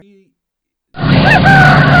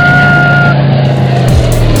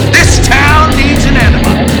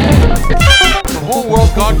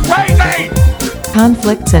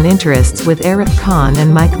Conflicts and Interests with Arif Khan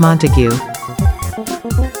and Mike Montague.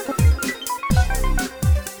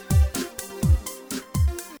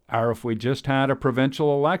 Arif, we just had a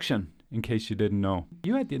provincial election, in case you didn't know.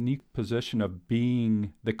 You had the unique position of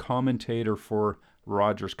being the commentator for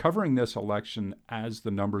Rogers, covering this election as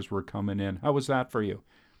the numbers were coming in. How was that for you?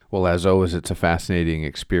 Well, as always, it's a fascinating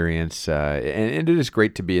experience, and it is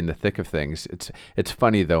great to be in the thick of things. It's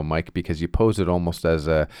funny though, Mike, because you pose it almost as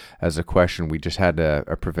a question. We just had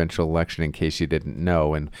a provincial election, in case you didn't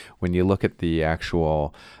know, and when you look at the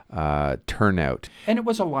actual turnout, and it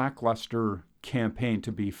was a lackluster campaign,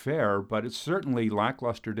 to be fair, but it's certainly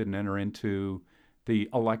lackluster didn't enter into the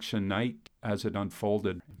election night as it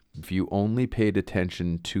unfolded. If you only paid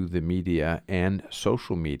attention to the media and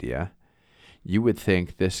social media, you would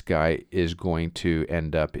think this guy is going to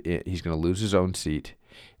end up, he's going to lose his own seat,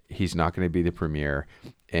 he's not going to be the premier,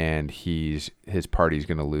 and his party's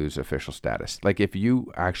going to lose official status. Like, if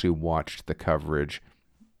you actually watched the coverage,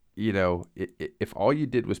 you know, if all you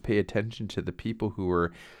did was pay attention to the people who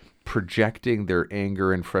were projecting their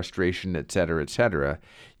anger and frustration, et cetera,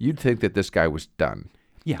 you'd think that this guy was done.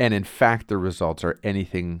 Yeah. And in fact, the results are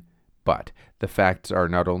anything but. The facts are,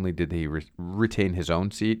 not only did he retain his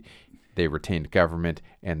own seat, they retained government,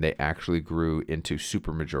 and they actually grew into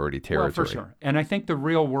supermajority territory. Well, for sure. And I think the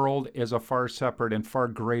real world is a far separate and far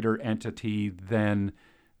greater entity than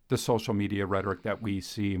the social media rhetoric that we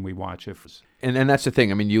see and we watch. And that's the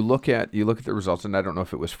thing. I mean, you look at the results, and I don't know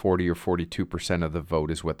if it was 40 or 42% of the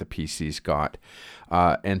vote is what the PCs got.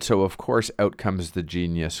 And so, of course, out comes the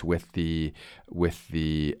genius with the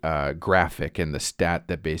graphic and the stat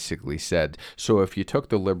that basically said, so if you took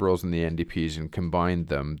the Liberals and the NDPs and combined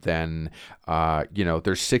them, then,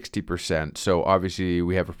 there's 60%. So obviously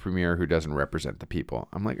we have a premier who doesn't represent the people.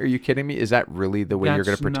 I'm like, are you kidding me? Is that really the way you're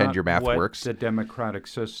going to pretend your math works? The democratic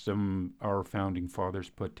system our founding fathers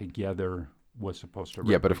put together was supposed to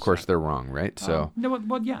represent. Yeah, but of course they're wrong, right? So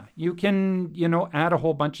yeah, you can, add a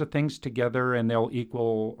whole bunch of things together and they'll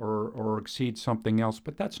equal or exceed something else,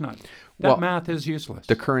 but math is useless.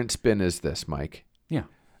 The current spin is this, Mike. Yeah.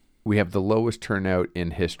 We have the lowest turnout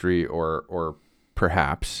in history, or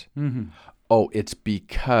perhaps. Mm-hmm. Oh, it's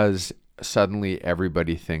because suddenly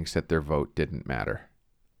everybody thinks that their vote didn't matter.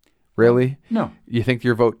 Really? No. You think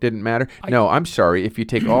your vote didn't matter? No, I'm sorry. If you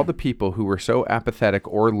take all the people who were so apathetic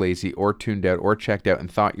or lazy or tuned out or checked out and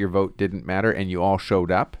thought your vote didn't matter, and you all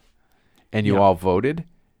showed up and you all voted,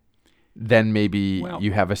 then maybe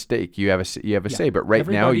you have a stake. You have a say. But right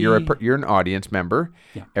now you're an audience member.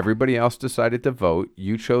 Yeah. Everybody else decided to vote.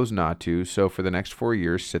 You chose not to. So for the next 4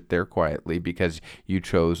 years, sit there quietly because you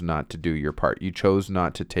chose not to do your part. You chose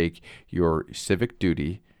not to take your civic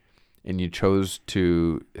duty, and you chose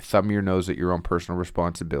to thumb your nose at your own personal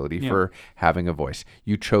responsibility for having a voice.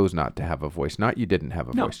 You chose not to have a voice. Not you didn't have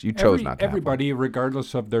a voice. You chose not to have one. Everybody,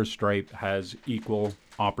 regardless of their stripe, has equal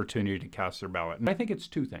opportunity to cast their ballot. And I think it's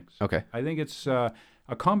two things. Okay. I think it's a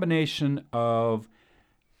combination of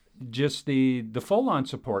just the full-on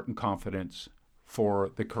support and confidence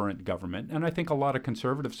for the current government. And I think a lot of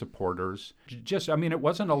conservative supporters it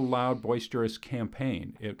wasn't a loud, boisterous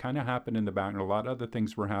campaign. It kind of happened in the background. A lot of other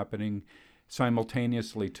things were happening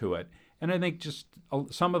simultaneously to it. And I think just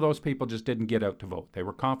some of those people just didn't get out to vote. They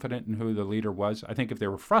were confident in who the leader was. I think if they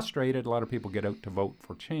were frustrated, a lot of people get out to vote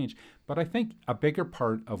for change. But I think a bigger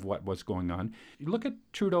part of what was going on, you look at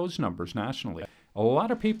Trudeau's numbers nationally. A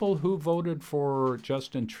lot of people who voted for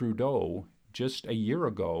Justin Trudeau just a year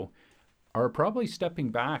ago are probably stepping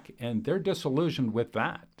back, and they're disillusioned with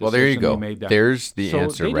that. Well, there you go. There's the answer right there.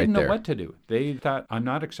 So they didn't know what to do. They thought, I'm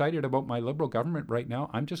not excited about my Liberal government right now.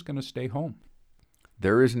 I'm just going to stay home.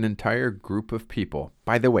 There is an entire group of people.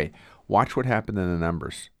 By the way, watch what happened in the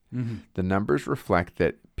numbers. Mm-hmm. The numbers reflect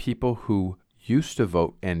that people who used to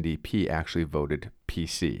vote NDP actually voted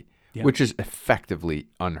PC, which is effectively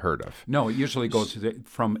unheard of. No, it usually goes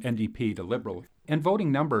from NDP to Liberal. And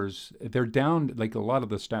voting numbers, they're down, like a lot of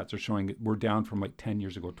the stats are showing we're down from like 10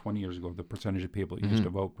 years ago, 20 years ago, the percentage of people that used to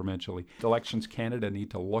vote provincially. Elections Canada need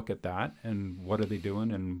to look at that and what are they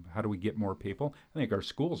doing and how do we get more people? I think our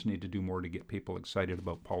schools need to do more to get people excited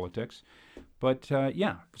about politics. But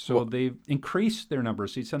they've increased their number of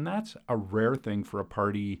seats, and that's a rare thing for a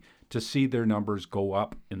party to see their numbers go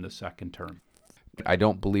up in the second term. I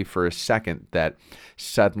don't believe for a second that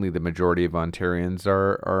suddenly the majority of Ontarians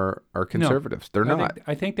are conservatives. No, They're not.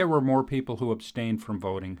 I think there were more people who abstained from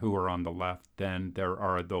voting who are on the left than there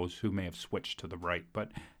are those who may have switched to the right.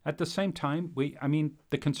 But at the same time,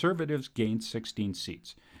 the Conservatives gained 16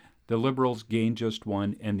 seats. The Liberals gained just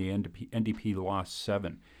one, and the NDP lost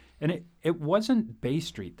 7. And it wasn't Bay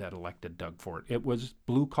Street that elected Doug Ford. It was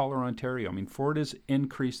blue-collar Ontario. I mean, Ford has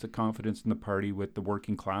increased the confidence in the party with the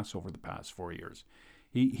working class over the past 4 years.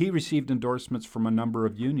 He received endorsements from a number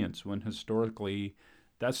of unions when historically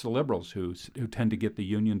that's the Liberals who tend to get the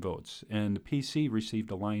union votes. And the PC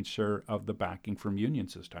received a lion's share of the backing from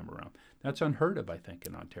unions this time around. That's unheard of, I think,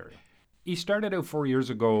 in Ontario. He started out 4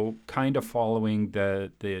 years ago kind of following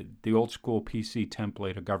the old school PC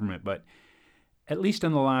template of government, but at least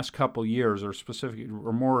in the last couple years, or specifically,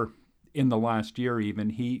 or more in the last year even,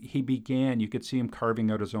 he began, you could see him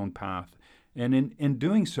carving out his own path. And in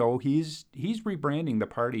doing so, he's rebranding the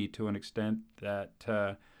party to an extent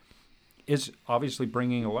that is obviously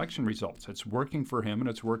bringing election results. It's working for him and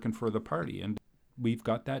it's working for the party. And we've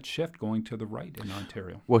got that shift going to the right in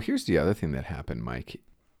Ontario. Well, here's the other thing that happened, Mike.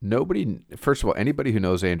 First of all, anybody who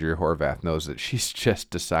knows Andrea Horwath knows that she's just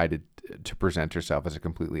decided to present herself as a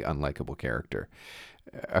completely unlikable character,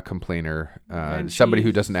 a complainer, somebody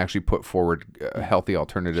who doesn't actually put forward a healthy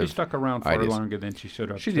alternative. She stuck around far longer than she should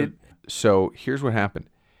have. She did. So here's what happened.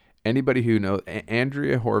 Anybody who knows,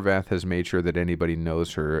 Andrea Horwath has made sure that anybody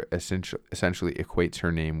knows her essentially equates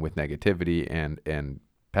her name with negativity and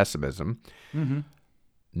pessimism. Mm-hmm.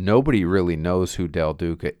 Nobody really knows who Del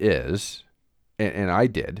Duca is. And I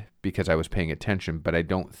did because I was paying attention, but I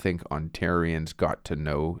don't think Ontarians got to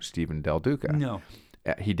know Stephen Del Duca. No.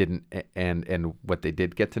 He didn't, and what they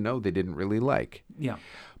did get to know, they didn't really like. Yeah.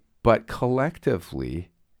 But collectively,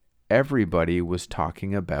 everybody was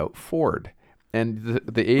talking about Ford. And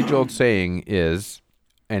the age-old saying is,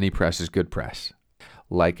 any press is good press.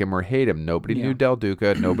 Like him or hate him, nobody knew Del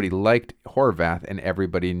Duca, nobody liked Horwath, and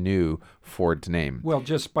everybody knew Ford's name. Well,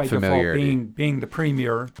 just by default, being the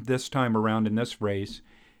premier this time around in this race,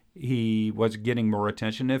 he was getting more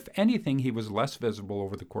attention. If anything, he was less visible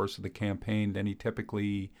over the course of the campaign than he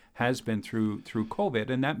typically has been through COVID,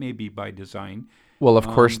 and that may be by design. Well, of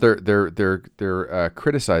course, they're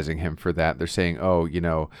criticizing him for that. They're saying, "Oh,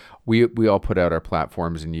 we all put out our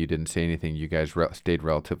platforms, and you didn't say anything. You guys stayed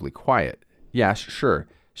relatively quiet." Yes, sure.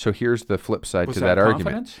 So here's the flip side to that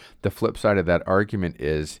argument. The flip side of that argument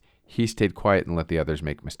is he stayed quiet and let the others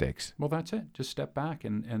make mistakes. Well, that's it. Just step back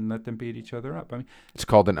and let them beat each other up. I mean, it's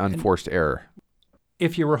called an unforced error.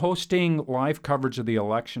 If you were hosting live coverage of the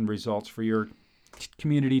election results for your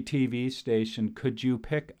community TV station, could you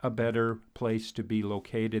pick a better place to be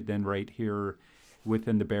located than right here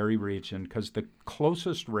within the Barrie region? Because the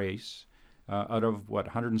closest race out of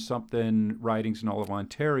 100 and something ridings in all of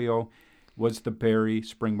Ontario was the Barrie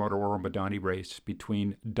Springwater Oro-Madani race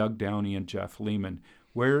between Doug Downey and Jeff Lehman,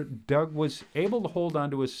 where Doug was able to hold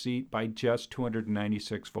onto his seat by just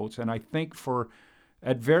 296 votes. And I think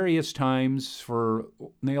at various times, for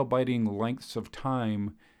nail-biting lengths of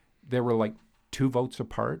time, there were like 2 votes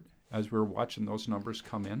apart as we were watching those numbers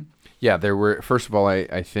come in. Yeah, there were. First of all,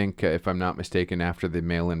 I think, if I'm not mistaken, after the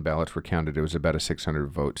mail-in ballots were counted, it was about a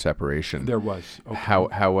 600-vote separation. There was. Okay.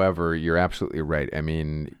 However, you're absolutely right. I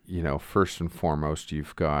mean, first and foremost,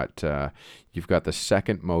 you've got the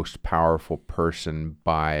second most powerful person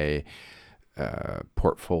by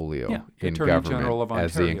portfolio in government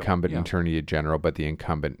as the incumbent Attorney General, but the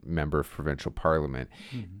incumbent member of provincial parliament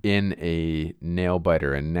in a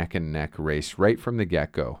nail-biter, a neck-and-neck race right from the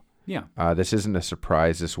get-go. Yeah. This isn't a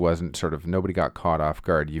surprise. This wasn't nobody got caught off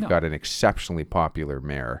guard. You've got an exceptionally popular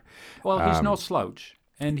mayor. Well, he's no slouch.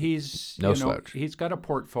 And he's slouch. He's got a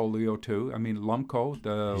portfolio too. I mean,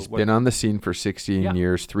 Lumco. He's been on the scene for 16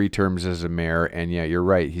 years, 3 terms as a mayor, and you're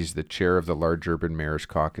right. He's the chair of the Large Urban Mayors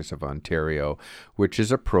Caucus of Ontario, which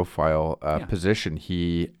is a profile position.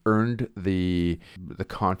 He earned the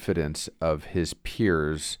confidence of his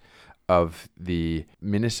peers of the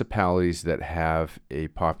municipalities that have a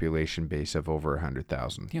population base of over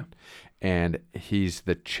 100,000. Yeah, and he's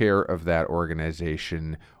the chair of that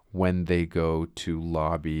organization when they go to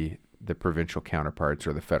lobby the provincial counterparts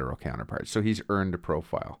or the federal counterparts. So he's earned a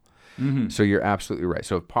profile. Mm-hmm. So you're absolutely right.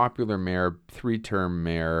 So a popular mayor, 3-term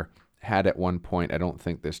mayor, had at one point, I don't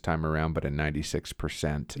think this time around, but a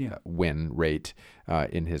 96% win rate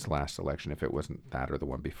in his last election, if it wasn't that or the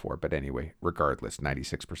one before. But anyway, regardless,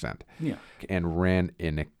 96%. Yeah. And ran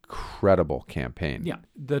an incredible campaign. Yeah.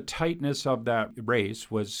 The tightness of that race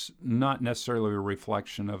was not necessarily a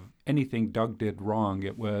reflection of anything Doug did wrong.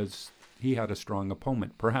 It was he had a strong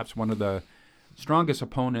opponent, perhaps one of the strongest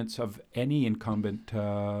opponents of any incumbent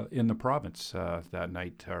in the province that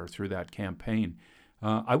night or through that campaign.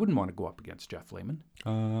 I wouldn't want to go up against Jeff Lehman.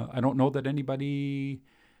 I don't know that anybody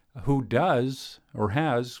who does or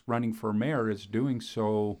has running for mayor is doing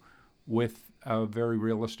so with a very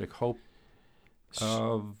realistic hope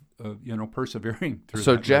of persevering through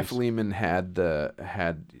So that Jeff race. Lehman had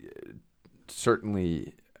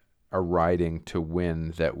certainly a riding to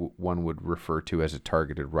win that one would refer to as a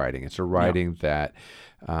targeted riding. It's a riding that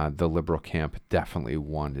the Liberal camp definitely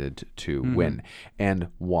wanted to win. And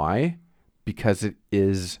why? Because it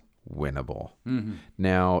is winnable.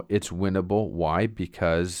 Now, it's winnable. Why?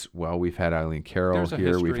 Because, well, we've had Eileen Carroll There's a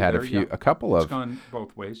here. We've history had there, a couple It's of gone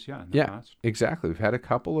both ways, in the past. exactly. We've had a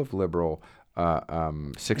couple of Liberal,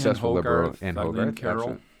 successful Liberal and Eileen Hogarth. Carroll.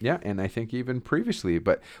 Actually. Yeah, and I think even previously.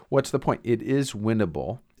 But what's the point? It is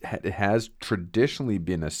winnable. It has traditionally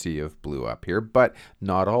been a sea of blue up here, but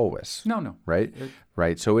not always. No. Right?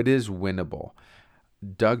 Right. So it is winnable.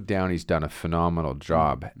 Doug Downey's done a phenomenal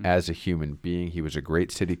job as a human being. He was a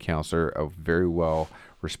great city councilor, a very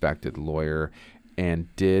well-respected lawyer, and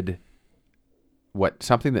did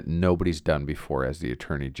something that nobody's done before as the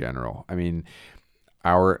Attorney General. I mean,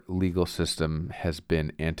 our legal system has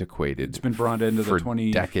been antiquated. It's been brought into the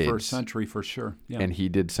 21st decades. century for sure. Yeah. And he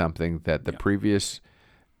did something that the previous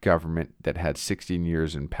government that had 16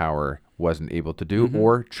 years in power wasn't able to do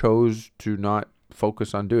or chose to not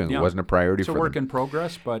focus on doing. It wasn't a priority for them. It's a work in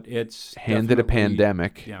progress, but it's handed a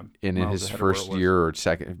pandemic in his ahead of first where it was.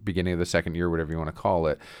 year or beginning of the second year, whatever you want to call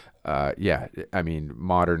it.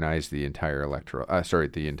 Modernize the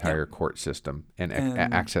entire court system and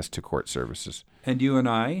access to court services. And you and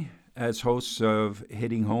I, as hosts of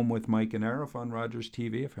Hitting Home with Mike and Arif on Rogers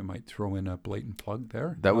TV, if I might throw in a blatant plug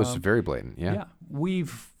there. That was very blatant, yeah.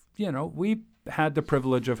 We've had the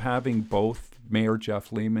privilege of having both Mayor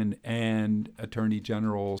Jeff Lehman and Attorney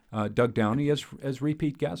General Doug Downey as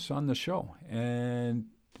repeat guests on the show. And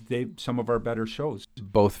some of our better shows.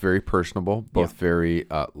 Both very personable, both very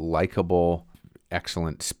likable,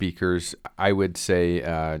 excellent speakers. I would say,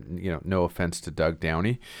 no offense to Doug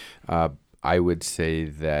Downey, I would say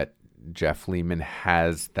that Jeff Lehman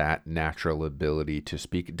has that natural ability to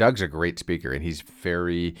speak. Doug's a great speaker, and he's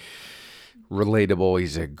very relatable.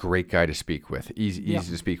 He's a great guy to speak with, easy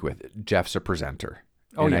to speak with. Jeff's a presenter.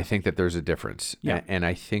 I think that there's a difference. Yeah. And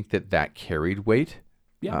I think that carried weight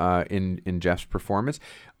in Jeff's performance.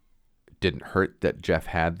 Didn't hurt that Jeff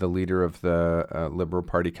had the leader of the Liberal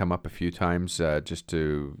Party come up a few times just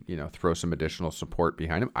to throw some additional support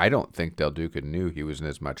behind him. I don't think Del Duca knew he was in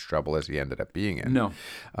as much trouble as he ended up being in. No.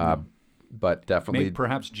 But definitely,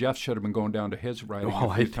 perhaps Jeff should have been going down to his riding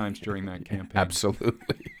a few times during that campaign.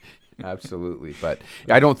 Absolutely. But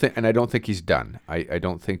I don't think he's done. I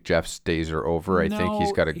don't think Jeff's days are over. I think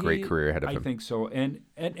he's got a great career ahead of him. I think so. And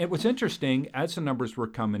it was interesting as the numbers were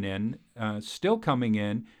coming in, still coming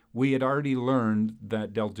in. We had already learned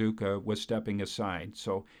that Del Duca was stepping aside.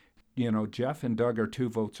 So, Jeff and Doug are 2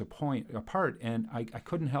 votes apart. And I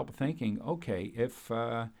couldn't help thinking, okay, if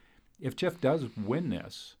Jeff does win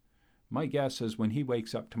this, my guess is when he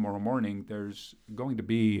wakes up tomorrow morning, there's going to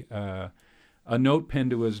be a note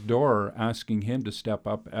pinned to his door asking him to step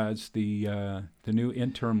up as the new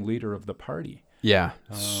interim leader of the party. Yeah.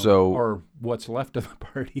 Or what's left of the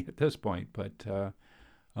party at this point. But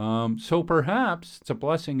so perhaps it's a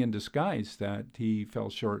blessing in disguise that he fell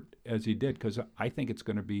short as he did, because I think it's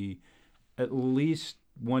going to be at least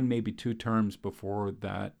 1, maybe 2 terms before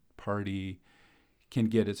that party can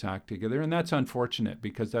get its act together. And that's unfortunate,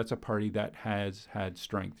 because that's a party that has had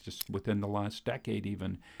strength just within the last decade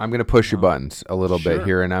even. I'm going to push your buttons a little bit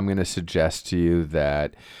here, and I'm going to suggest to you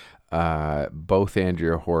that both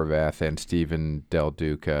Andrea Horvath and Stephen Del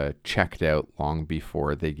Duca checked out long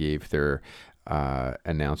before they gave their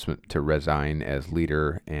announcement to resign as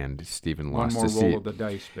leader, and Stephen lost one his more seat. roll of the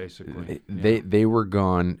dice, basically. They were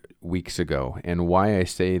gone weeks ago, and why I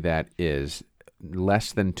say that is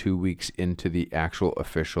less than 2 weeks into the actual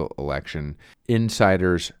official election,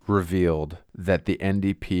 insiders revealed that the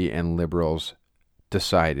NDP and Liberals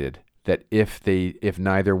decided that if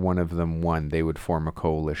neither one of them won, they would form a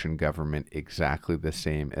coalition government exactly the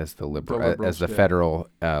same as the federal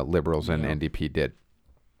Liberals and NDP did.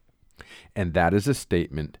 And that is a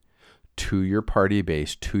statement to your party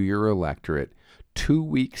base, to your electorate, 2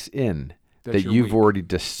 weeks in, that you've already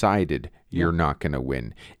decided you're not going to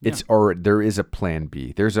win. There is a plan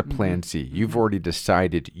B. There's a plan C. You've already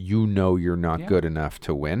decided you're not good enough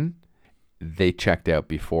to win. They checked out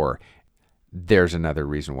before. There's another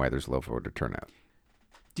reason why there's low voter turnout.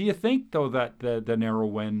 Do you think, though, that the narrow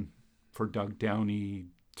win for Doug Downey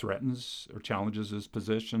threatens or challenges his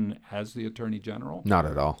position as the Attorney General? Not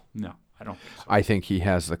at all. No, I don't think so. I think he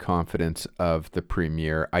has the confidence of the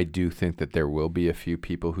Premier. I do think that there will be a few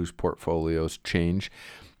people whose portfolios change.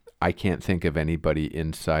 I can't think of anybody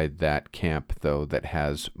inside that camp, though, that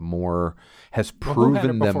has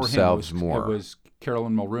proven themselves more. It was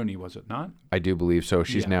Carolyn Mulrooney, was it not? I do believe so.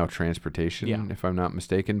 She's Yeah. now transportation, Yeah. if I'm not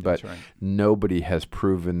mistaken. But That's right. nobody has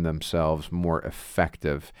proven themselves more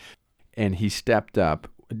effective. And he stepped up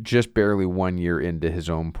just barely 1 year into his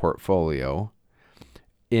own portfolio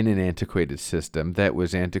in an antiquated system that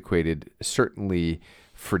was antiquated certainly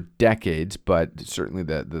for decades, but certainly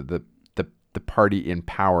the party in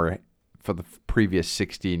power for the previous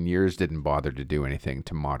 16 years didn't bother to do anything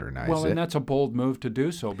to modernize Well, it. and that's a bold move to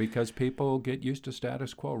do so because people get used to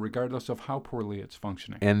status quo, regardless of how poorly it's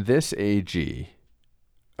functioning. And this AG,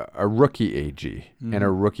 a rookie AG and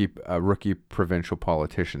a rookie provincial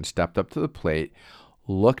politician, stepped up to the plate,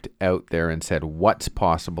 looked out there and said, what's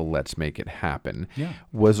possible, let's make it happen, Yeah.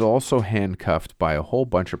 was also handcuffed by a whole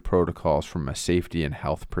bunch of protocols from a safety and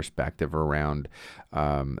health perspective around,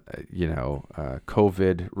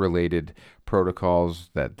 COVID-related protocols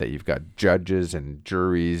that you've got judges and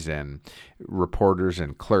juries and reporters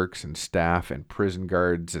and clerks and staff and prison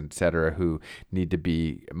guards, et cetera, who need to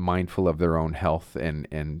be mindful of their own health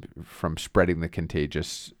and from spreading the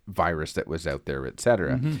contagious virus that was out there, et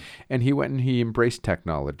cetera. And he went and he embraced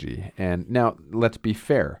technology. And now, let's be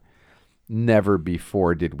fair. Never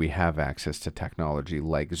before did we have access to technology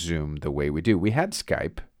like Zoom the way we do. We had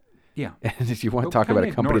Skype. Yeah. And if you want to But talk about a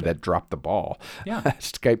kinda company ignored it. that dropped the ball, Yeah.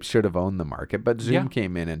 Skype should have owned the market, but Zoom Yeah.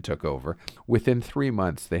 came in and took over. Within 3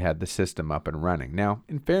 months, they had the system up and running. Now,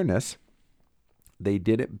 in fairness, they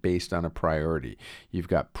did it based on a priority. You've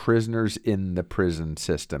got prisoners in the prison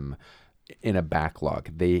system in a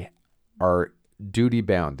backlog. They are duty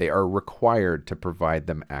bound. They are required to provide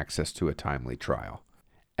them access to a timely trial.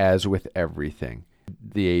 As with everything,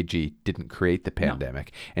 the AG didn't create the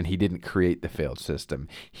pandemic, and he didn't create the failed system.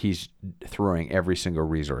 He's throwing every single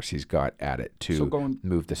resource he's got at it to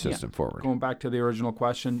move the system forward. Going back to the original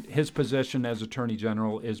question, his position as Attorney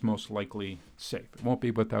General is most likely safe. It won't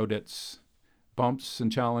be without its bumps and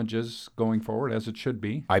challenges going forward, as it should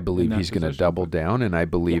be. I believe he's going to double down, and I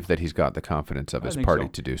believe Yeah. that he's got the confidence of I his think party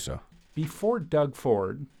so. to do so. Before Doug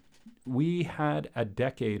Ford, we had a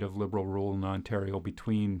decade of Liberal rule in Ontario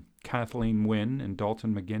between Kathleen Wynne and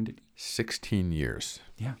Dalton McGuinty. 16 years.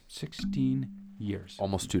 Yeah, 16 years.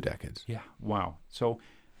 Almost 2 decades. Yeah, wow. So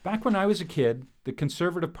back when I was a kid, the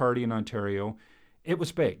Conservative Party in Ontario, it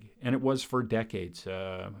was big, and it was for decades.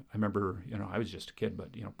 I remember, I was just a kid, but,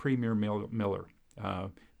 Premier Miller,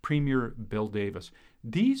 Premier Bill Davis.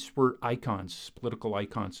 These were icons, political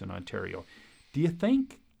icons in Ontario. Do you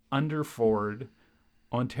think under Ford,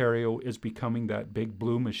 Ontario is becoming that big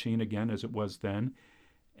blue machine again as it was then?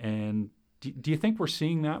 And do you think we're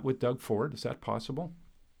seeing that with Doug Ford? Is that possible?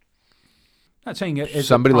 Not saying it is.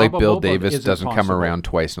 Somebody like Bill probable, but Davis is it doesn't come possible? around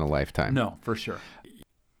twice in a lifetime. No, for sure.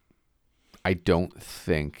 I don't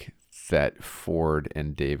think that Ford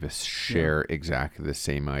and Davis share exactly the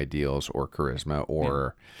same ideals or charisma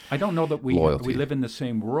or I don't know that we loyalty. live in the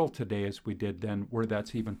same world today as we did then, where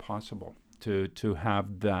that's even possible to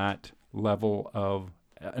have that level of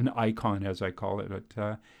an icon, as I call it.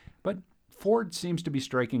 But Ford seems to be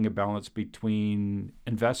striking a balance between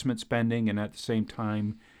investment spending and at the same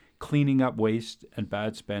time cleaning up waste and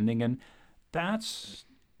bad spending. And that's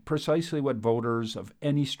precisely what voters of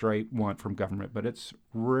any stripe want from government. But it's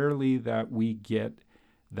rarely that we get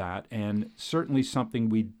that, and certainly something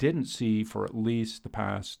we didn't see for at least the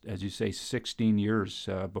past, as you say, 16 years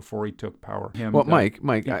before he took power. Well, Mike,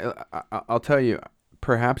 I'll tell you,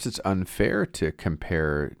 perhaps it's unfair to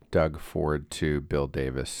compare Doug Ford to Bill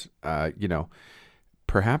Davis.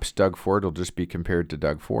 Perhaps Doug Ford will just be compared to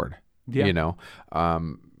Doug Ford. Yeah.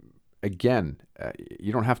 Again,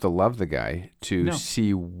 you don't have to love the guy to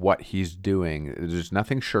see what he's doing. There's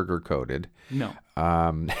nothing sugar-coated. No.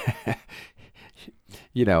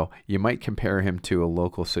 You might compare him to a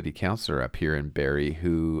local city councilor up here in Barrie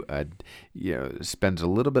who, spends a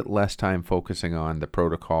little bit less time focusing on the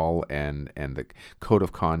protocol and the code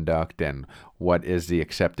of conduct and what is the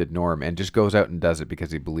accepted norm, and just goes out and does it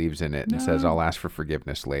because he believes in it and says, "I'll ask for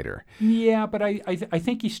forgiveness later." Yeah, but I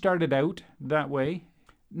think he started out that way.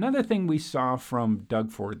 Another thing we saw from Doug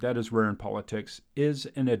Ford, that is rare in politics, is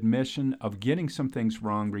an admission of getting some things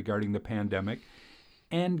wrong regarding the pandemic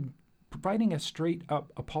and providing a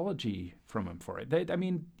straight-up apology from him for it.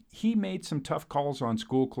 He made some tough calls on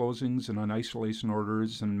school closings and on isolation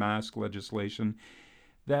orders and mask legislation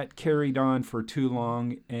that carried on for too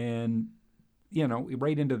long and,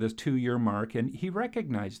 right into this 2-year mark. And he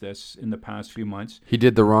recognized this in the past few months. He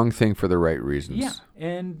did the wrong thing for the right reasons. Yeah,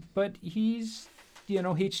 but he's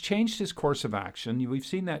changed his course of action. We've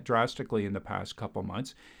seen that drastically in the past couple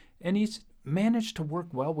months. And he's managed to work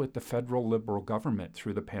well with the federal Liberal government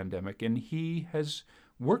through the pandemic. And he has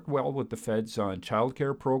worked well with the feds on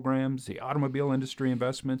childcare programs, the automobile industry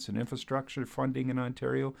investments and infrastructure funding in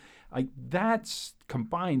Ontario. That's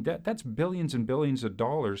combined, that's billions and billions of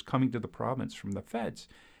dollars coming to the province from the feds.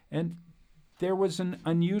 And there was an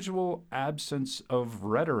unusual absence of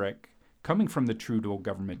rhetoric coming from the Trudeau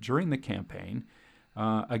government during the campaign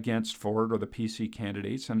against Ford or the PC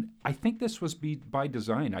candidates. And I think this was by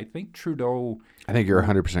design. I think Trudeau... I think you're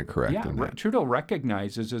 100% correct in that. Trudeau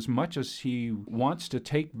recognizes, as much as he wants to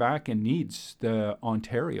take back and needs the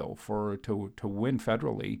Ontario to win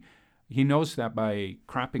federally, he knows that by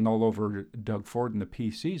crapping all over Doug Ford and the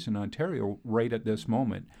PCs in Ontario right at this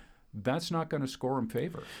moment, that's not going to score him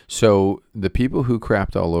favor. So the people who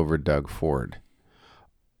crapped all over Doug Ford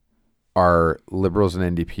are Liberals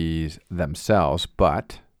and NDPs themselves,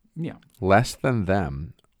 but less than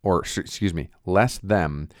them, less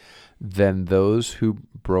them than those who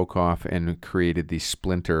broke off and created these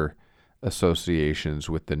splinter associations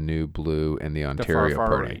with the New Blue and the Ontario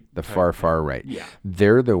Party, right. the far right. Yeah.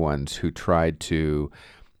 They're the ones who tried to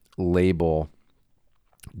label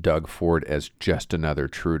Doug Ford as just another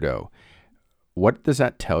Trudeau. What does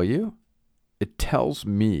that tell you? It tells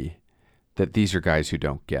me that these are guys who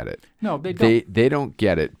don't get it. No, they don't. They don't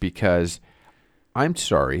get it because, I'm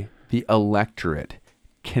sorry, the electorate,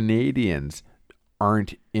 Canadians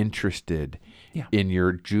aren't interested in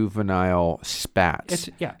your juvenile spats.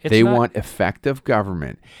 They want effective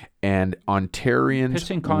government, and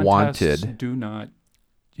Ontarians wanted do not,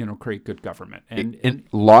 create good government. And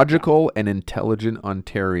logical and intelligent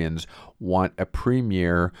Ontarians want a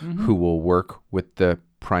premier who will work with the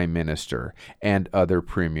Prime Minister and other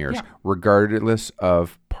premiers, regardless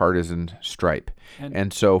of partisan stripe.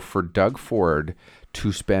 And so for Doug Ford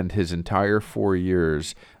to spend his entire 4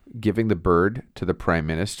 years giving the bird to the Prime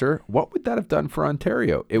Minister, what would that have done for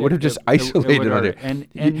Ontario? It would have just isolated Ontario.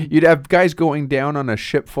 And you'd have guys going down on a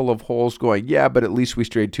ship full of holes going, but at least we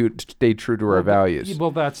stayed true to our values.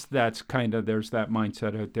 Well, that's kind of, there's that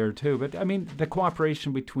mindset out there too. But I mean, the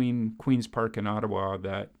cooperation between Queen's Park and Ottawa,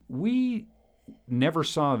 that we never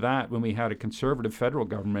saw that when we had a Conservative federal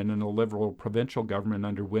government and a Liberal provincial government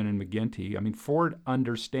under Wynne and McGuinty. I mean, Ford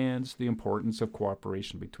understands the importance of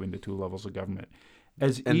cooperation between the two levels of government.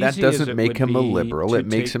 And that doesn't make him a Liberal. It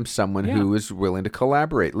makes him someone who is willing to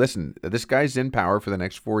collaborate. Listen, this guy's in power for the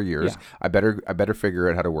next 4 years. I better figure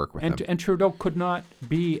out how to work with him. And Trudeau could not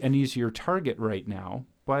be an easier target right now,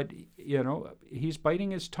 but he's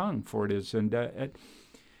biting his tongue, Ford is, and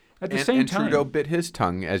at the same time, Trudeau bit his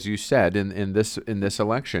tongue, as you said, in this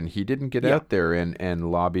election. He didn't get out there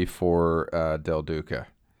and lobby for Del Duca.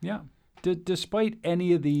 Yeah. Despite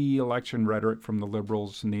any of the election rhetoric from the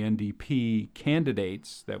Liberals and the NDP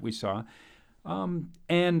candidates that we saw,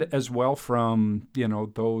 and as well from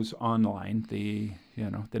those online, the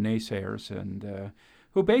naysayers, and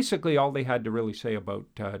who basically all they had to really say about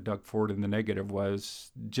Doug Ford in the negative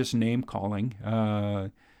was just name calling.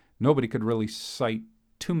 Nobody could really cite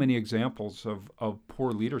too many examples of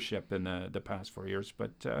poor leadership in the past 4 years.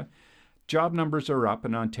 But job numbers are up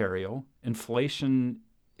in Ontario. Inflation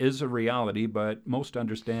is a reality, but most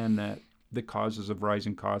understand that the causes of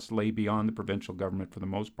rising costs lay beyond the provincial government for the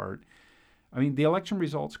most part. I mean, the election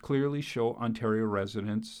results clearly show Ontario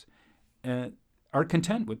residents are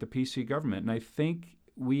content with the PC government, and I think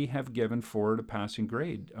we have given Ford a passing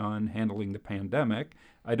grade on handling the pandemic.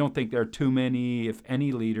 I don't think there are too many, if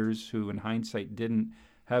any, leaders who, in hindsight, didn't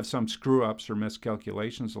have some screw-ups or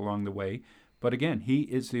miscalculations along the way. But again, he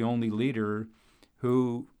is the only leader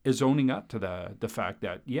who is owning up to the fact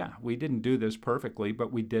that, we didn't do this perfectly,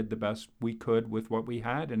 but we did the best we could with what we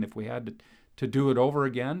had. And if we had to do it over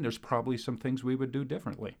again, there's probably some things we would do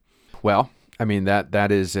differently. Well, I mean,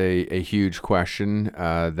 that is a huge question.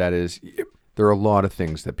 There are a lot of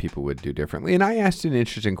things that people would do differently. And I asked an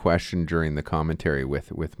interesting question during the commentary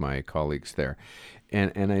with my colleagues there.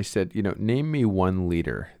 And I said, name me one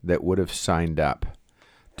leader that would have signed up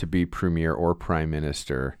to be premier or prime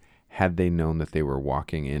minister had they known that they were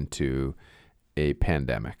walking into a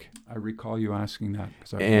pandemic. I recall you asking that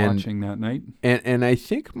because I was watching that night. And I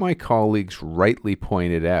think my colleagues rightly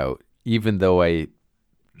pointed out, even though I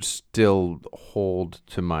still hold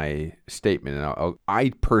to my statement, and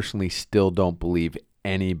I personally still don't believe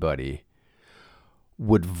anybody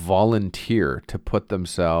would volunteer to put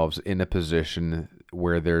themselves in a position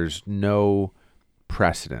where there's no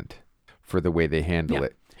precedent for the way they handle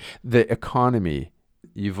it. The economy,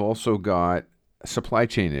 you've also got supply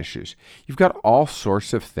chain issues. You've got all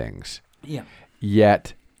sorts of things. Yeah.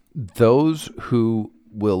 Yet those who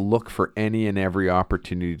will look for any and every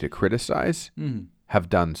opportunity to criticize have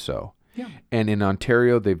done so. Yeah. And in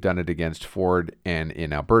Ontario, they've done it against Ford, and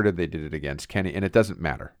in Alberta, they did it against Kenney, and it doesn't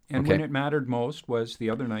matter. And okay? when it mattered most was the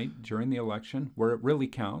other night during the election, where it really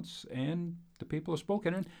counts, and the people have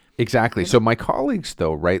spoken. And Exactly. So my colleagues,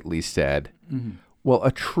 though, rightly said, well,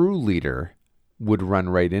 a true leader would run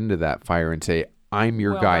right into that fire and say, I'm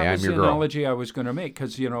your guy, I'm your the girl. analogy I was going to make,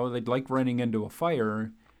 because, they'd like running into a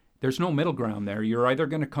fire. There's no middle ground there. You're either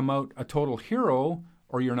going to come out a total hero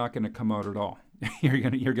or you're not going to come out at all.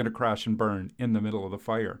 You're going to crash and burn in the middle of the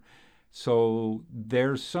fire. So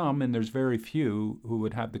there's some, and there's very few, who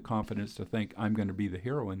would have the confidence to think, I'm going to be the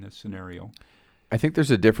hero in this scenario. I think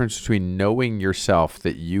there's a difference between knowing yourself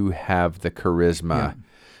that you have the charisma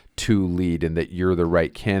to lead and that you're the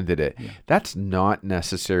right candidate. Yeah. That's not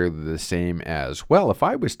necessarily the same as, well, if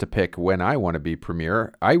I was to pick when I want to be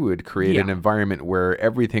premier, I would create an environment where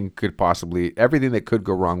everything that could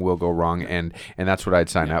go wrong will go wrong, and that's what I'd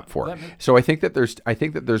sign up for. So I think that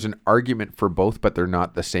there's an argument for both, but they're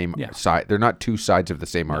not the same side. They're not two sides of the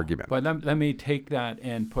same argument. But let me take that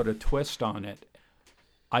and put a twist on it.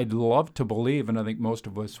 I'd love to believe, and I think most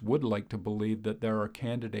of us would like to believe, that there are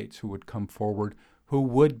candidates who would come forward who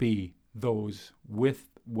would be those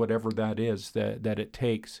with whatever that is that it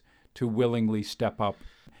takes to willingly step up.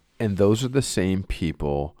 And those are the same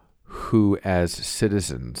people who, as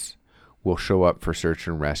citizens, will show up for search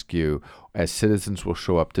and rescue, as citizens will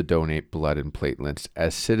show up to donate blood and platelets,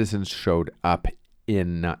 as citizens showed up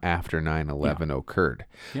after 9/11 occurred.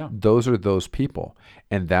 Yeah. Those are those people.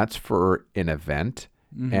 And that's for an event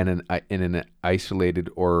and in an isolated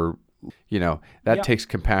or that takes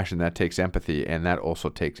compassion, that takes empathy, and that also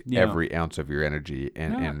takes every ounce of your energy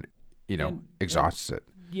and exhausts it.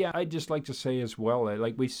 Yeah, I'd just like to say as well,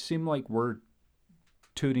 like we seem like we're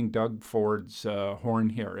tooting Doug Ford's horn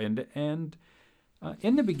here, and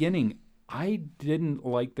in the beginning, I didn't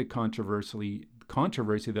like the controversy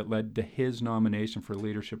that led to his nomination for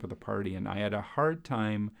leadership of the party, and I had a hard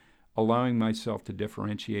time allowing myself to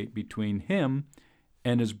differentiate between him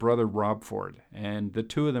and his brother Rob Ford, and the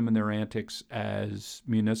two of them in their antics as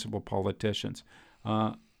municipal politicians.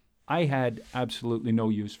 I had absolutely no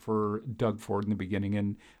use for Doug Ford in the beginning,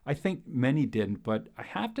 and I think many didn't, but I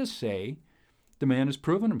have to say the man has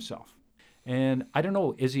proven himself. And I don't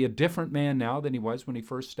know, is he a different man now than he was when he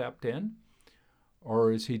first stepped in?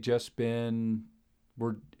 Or has he just been,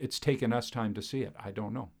 it's taken us time to see it? I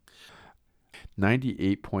don't know.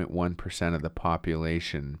 98.1% of the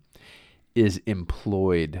population is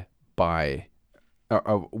employed by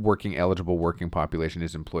eligible working population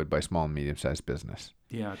is employed by small and medium-sized business.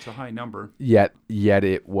 Yeah, it's a high number. Yet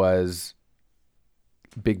it was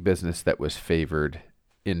big business that was favored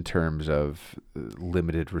in terms of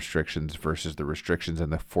limited restrictions versus the restrictions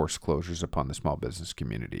and the forced closures upon the small business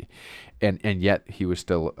community. And yet he was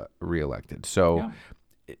still reelected. So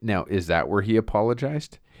now, is that where he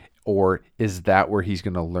apologized? Or is that where he's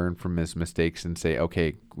going to learn from his mistakes and say,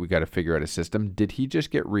 okay, we got to figure out a system? Did he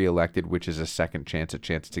just get reelected, which is a second chance, a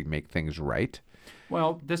chance to make things right?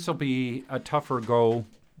 Well, this will be a tougher go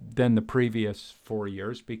than the previous 4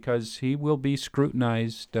 years because he will be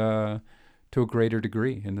scrutinized to a greater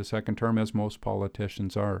degree in the second term, as most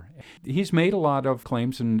politicians are. He's made a lot of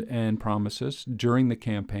claims and promises during the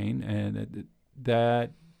campaign, and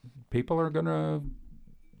that people are going to,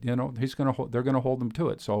 they're going to hold him to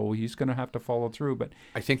it. So he's going to have to follow through. But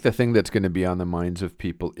I think the thing that's going to be on the minds of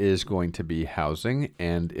people is going to be housing,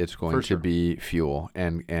 and it's going to be fuel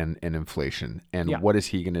and inflation. And what is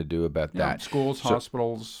he going to do about that? Schools,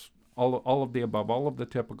 hospitals, all of the above, all of the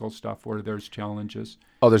typical stuff where there's challenges.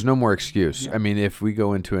 Oh, there's no more excuse. I mean, if we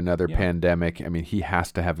go into another pandemic, I mean, he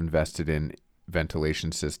has to have invested in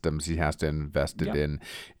ventilation systems. He has to invest it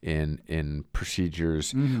in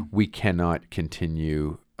procedures. Mm-hmm. We cannot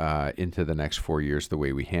continue into the next 4 years the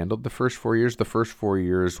way we handled the first 4 years. The first 4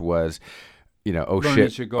 years was,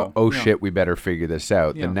 shit, we better figure this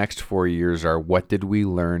out. The next 4 years are, what did we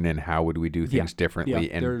learn and how would we do things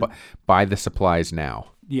differently, and buy the supplies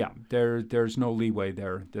now. Yeah, there's no leeway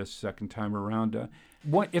there this second time around.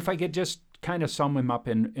 If I could just kind of sum him up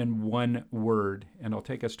in one word, and I'll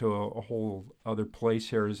take us to a whole other place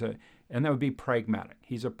here, and that would be pragmatic.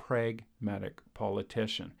 He's a pragmatic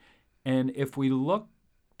politician. And if we look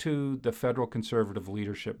to the federal Conservative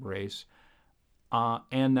leadership race,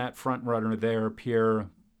 and that front runner there, Pierre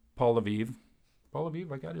Poilievre,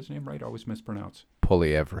 I got his name right, I always mispronounce.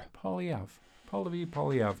 Poilievre.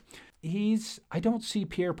 I don't see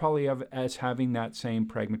Pierre Poilievre as having that same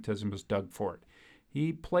pragmatism as Doug Ford.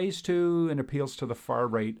 He plays to and appeals to the far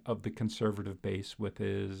right of the Conservative base with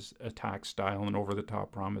his attack style and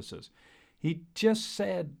over-the-top promises. He just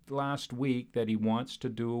said last week that he wants to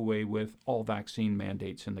do away with all vaccine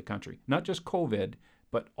mandates in the country. Not just COVID,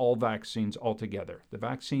 but all vaccines altogether. The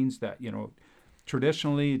vaccines that,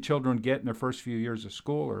 traditionally children get in their first few years of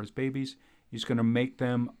school or as babies, he's going to make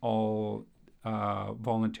them all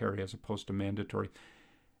voluntary as opposed to mandatory.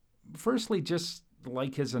 Firstly, just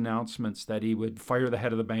like his announcements that he would fire the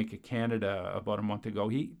head of the Bank of Canada about a month ago,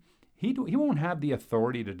 he won't have the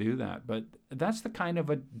authority to do that. But that's the kind of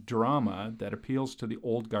a drama that appeals to the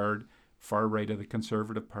old guard, far right of the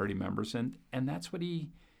Conservative Party members, and that's what he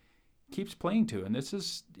keeps playing to. And this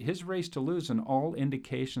is his race to lose, and all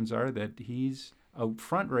indications are that he's out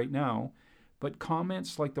front right now. But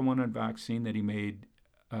comments like the one on vaccine that he made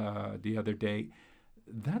the other day,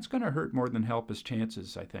 that's going to hurt more than help his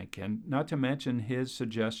chances, I think. And not to mention his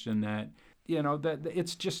suggestion that, that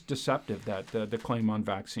it's just deceptive, that the claim on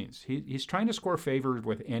vaccines. He's trying to score favor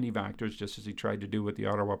with anti-vaxxers, just as he tried to do with the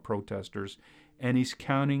Ottawa protesters. And he's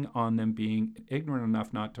counting on them being ignorant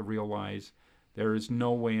enough not to realize there is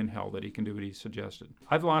no way in hell that he can do what he suggested.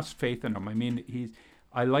 I've lost faith in him. I mean,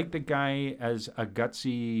 I like the guy as a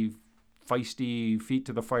gutsy, feisty, feet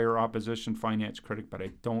to the fire opposition finance critic, but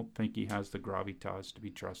I don't think he has the gravitas to be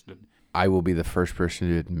trusted. I will be the first person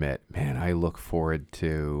to admit, man, I look forward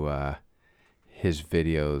to his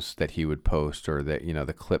videos that he would post, or that,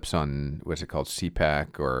 the clips on, what's it called,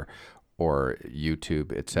 CPAC or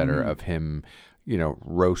YouTube, et cetera, of him,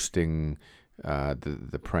 roasting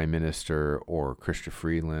the Prime Minister or Chrystia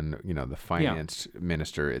Freeland, the finance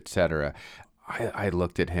minister, et cetera. I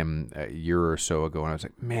looked at him a year or so ago and I was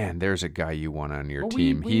like, man, there's a guy you want on your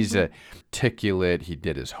team. He's articulate. He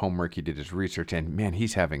did his homework. He did his research. And, man,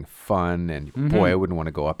 he's having fun. And, boy, I wouldn't want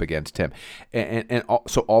to go up against him.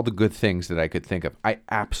 So all the good things that I could think of, I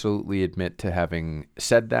absolutely admit to having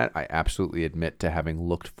said that. I absolutely admit to having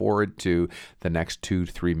looked forward to the next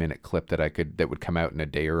 2-3 minute clip that would come out in a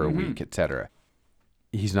day or a week, et cetera.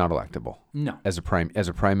 He's not electable. No. As a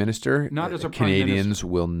prime minister, not as a Canadians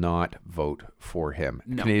will not vote for him.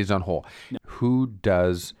 No. Canadians on whole. No. Who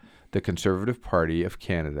does the Conservative Party of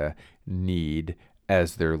Canada need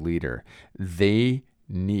as their leader? They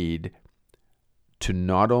need to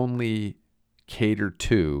not only cater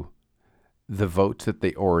to the votes that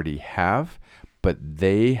they already have, but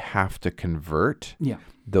they have to convert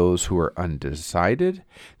those who are undecided.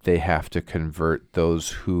 They have to convert those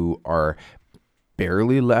who are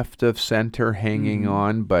barely left of center hanging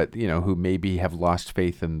on, but, who maybe have lost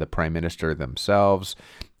faith in the Prime Minister themselves,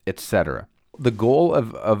 etc. The goal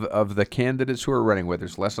of the candidates who are running, whether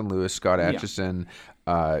it's Leslyn Lewis, Scott Aitchison,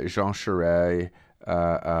 Jean Charest,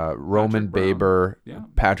 Roman Baber,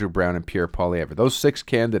 Patrick Brown, and Pierre Poilievre, those 6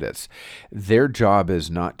 candidates, their job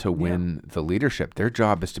is not to win the leadership. Their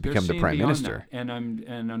job is to become the Prime Minister. And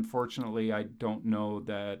unfortunately, I don't know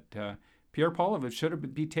that Pierre Poilievre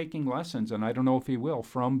should be taking lessons, and I don't know if he will,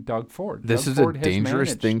 from Doug Ford. This is a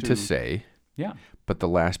dangerous thing to say. Yeah. But the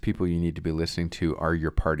last people you need to be listening to are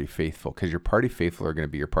your party faithful, because your party faithful are going to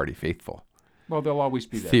be your party faithful. Well, they'll always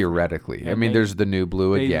be there. Theoretically. I mean, there's the new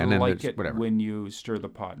blue again. They and like it whatever. when you stir the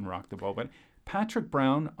pot and rock the boat. But Patrick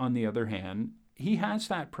Brown, on the other hand, he has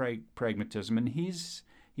that pragmatism, and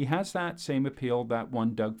he has that same appeal that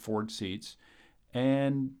won Doug Ford seats.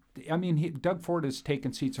 And I mean, Doug Ford has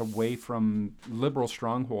taken seats away from Liberal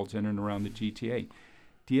strongholds in and around the GTA.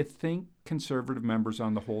 Do you think Conservative members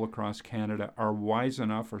on the whole across Canada are wise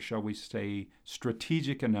enough, or shall we say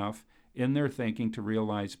strategic enough in their thinking to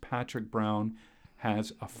realize Patrick Brown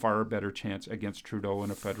has a far better chance against Trudeau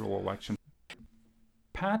in a federal election?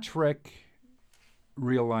 Patrick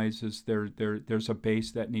realizes there's a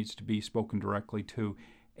base that needs to be spoken directly to,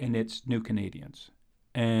 and it's new Canadians.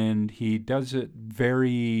 And he does it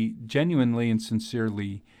very genuinely and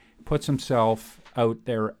sincerely, puts himself out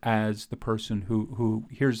there as the person who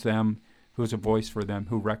hears them, who's a voice for them,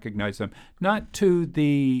 who recognizes them, not to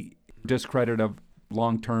the discredit of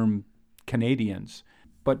long-term Canadians,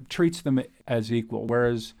 but treats them as equal.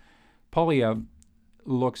 Whereas Poilievre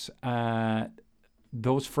looks at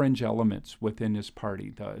those fringe elements within his party,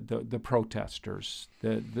 the protesters,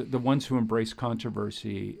 the ones who embrace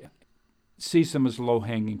controversy, sees them as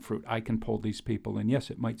low-hanging fruit. I can pull these people in. Yes,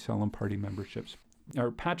 it might sell him party memberships.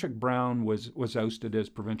 Patrick Brown was ousted as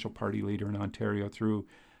provincial party leader in Ontario through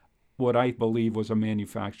what I believe was a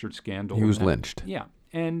manufactured scandal. He was lynched. Yeah,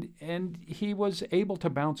 and he was able to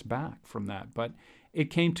bounce back from that, but it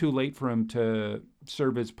came too late for him to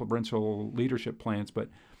serve his provincial leadership plans. But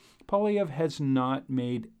Poilievre has not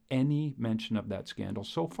made any mention of that scandal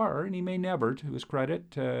so far, and he may never, to his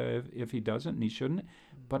credit, if he doesn't, and he shouldn't.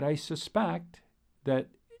 But I suspect that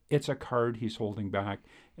it's a card he's holding back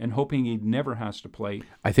and hoping he never has to play.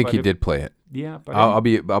 I think he did play it. Yeah, but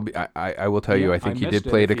I will tell you, I think he did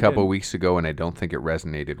play it a couple of weeks ago, and I don't think it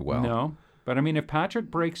resonated well. No, but I mean, if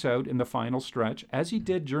Patrick breaks out in the final stretch, as he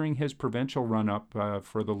did during his provincial run-up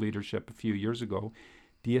for the leadership a few years ago,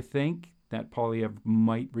 do you think that Poilievre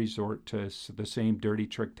might resort to the same dirty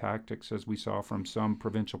trick tactics as we saw from some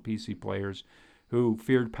provincial PC players who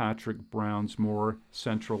feared Patrick Brown's more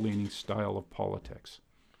central-leaning style of politics?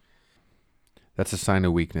 That's a sign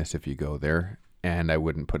of weakness if you go there, and I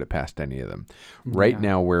wouldn't put it past any of them. Right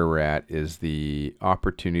now, where we're at is the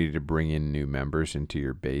opportunity to bring in new members into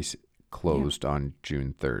your base closed on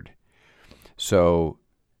June 3rd. So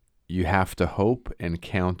you have to hope and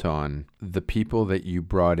count on the people that you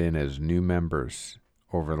brought in as new members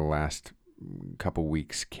over the last several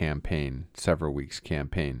weeks campaign,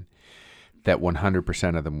 that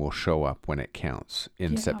 100% of them will show up when it counts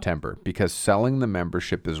in September. Because selling the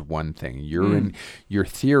membership is one thing. You're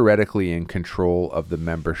theoretically in control of the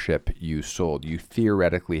membership you sold. You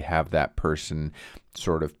theoretically have that person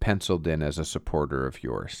sort of penciled in as a supporter of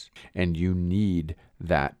yours. And you need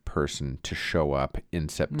that person to show up in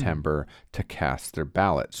September to cast their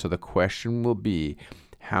ballot. So the question will be,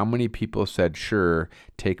 how many people said, sure,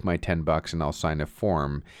 take my $10 and I'll sign a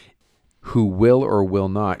form, who will or will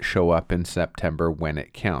not show up in September when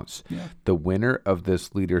it counts? Yeah. The winner of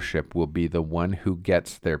this leadership will be the one who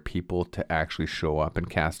gets their people to actually show up and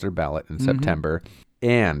cast their ballot in September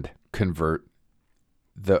and convert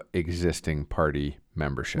the existing party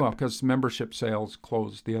membership. Well, because membership sales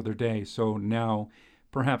closed the other day, so now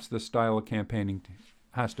perhaps the style of campaigning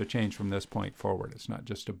has to change from this point forward. It's not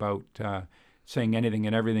just about saying anything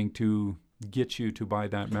and everything to get you to buy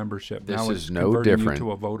that membership. This now is it's no different you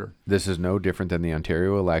to a voter. This is no different than the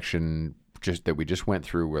Ontario election that we just went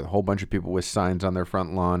through, where a whole bunch of people with signs on their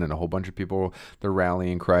front lawn and a whole bunch of people, they're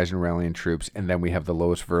rallying cries and rallying troops, and then we have the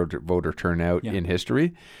lowest voter turnout in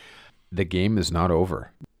history. The game is not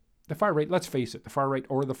over. The far right, let's face it, the far right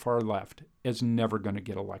or the far left is never going to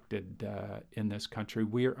get elected in this country.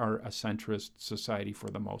 We are a centrist society for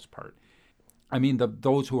the most part. I mean,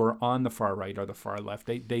 those who are on the far right or the far left,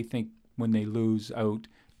 they think when they lose out,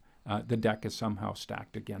 the deck is somehow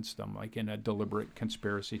stacked against them, like in a deliberate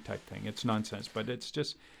conspiracy type thing. It's nonsense, but it's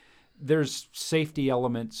just, there's safety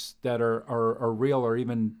elements that are real or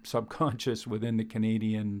even subconscious within the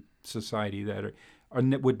Canadian society that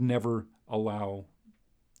would never allow,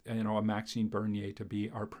 a Maxime Bernier to be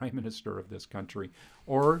our prime minister of this country,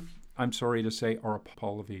 or, I'm sorry to say, or a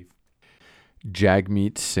Paul Aviv.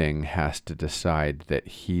 Jagmeet Singh has to decide that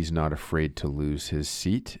he's not afraid to lose his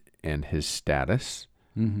seat and his status,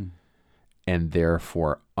 and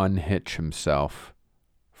therefore unhitch himself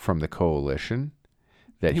from the coalition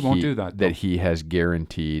that he won't do that, that he has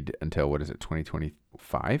guaranteed until,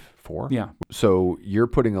 2025, 4? Yeah. So you're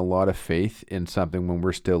putting a lot of faith in something when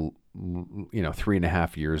we're still,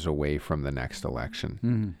 3.5 years away from the next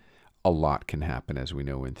election. A lot can happen, as we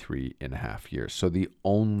know, in 3.5 years. So the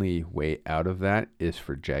only way out of that is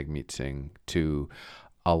for Jagmeet Singh to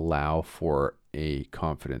allow for a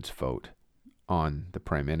confidence vote on the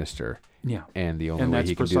Prime Minister. Yeah. And the only way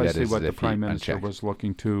he can do that is if he unchecked. And that's precisely what the Prime Minister was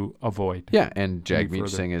looking to avoid. Yeah, and Jagmeet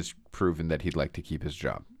Singh has proven that he'd like to keep his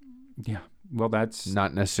job. Yeah. Well, that's...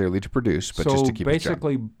 not necessarily to produce, but just to keep his job. So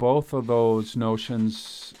basically, both of those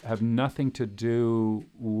notions have nothing to do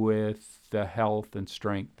with the health and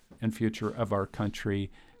strength and future of our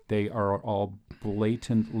country. They are all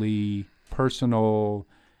blatantly personal,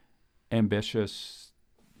 ambitious,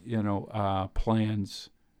 plans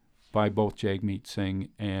by both Jagmeet Singh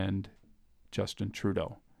and Justin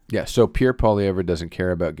Trudeau. Yeah, so Pierre Poilievre doesn't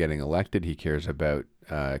care about getting elected. He cares about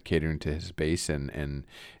catering to his base and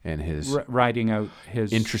his riding out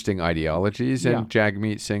his interesting ideologies. And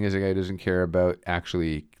Jagmeet Singh is a guy who doesn't care about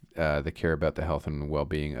actually care about the health and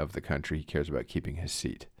well-being of the country. He cares about keeping his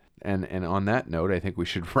seat. And on that note, I think we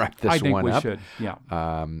should wrap this one up. I think we should. Yeah.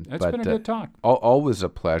 It's been a good talk. Always a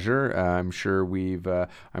pleasure. I'm sure we've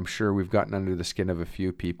gotten under the skin of a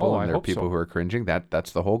few people, and there are people who are cringing.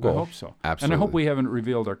 That's the whole goal. I hope so. Absolutely. And I hope we haven't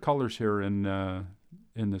revealed our colors here in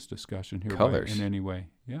this discussion here. Colors in any way.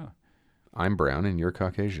 Yeah. I'm brown and you're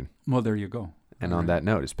Caucasian. Well, there you go. And on that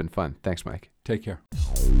note, it's been fun. Thanks, Mike. Take care.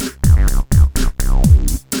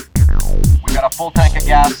 We got a full tank of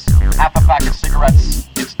gas, half a pack of cigarettes,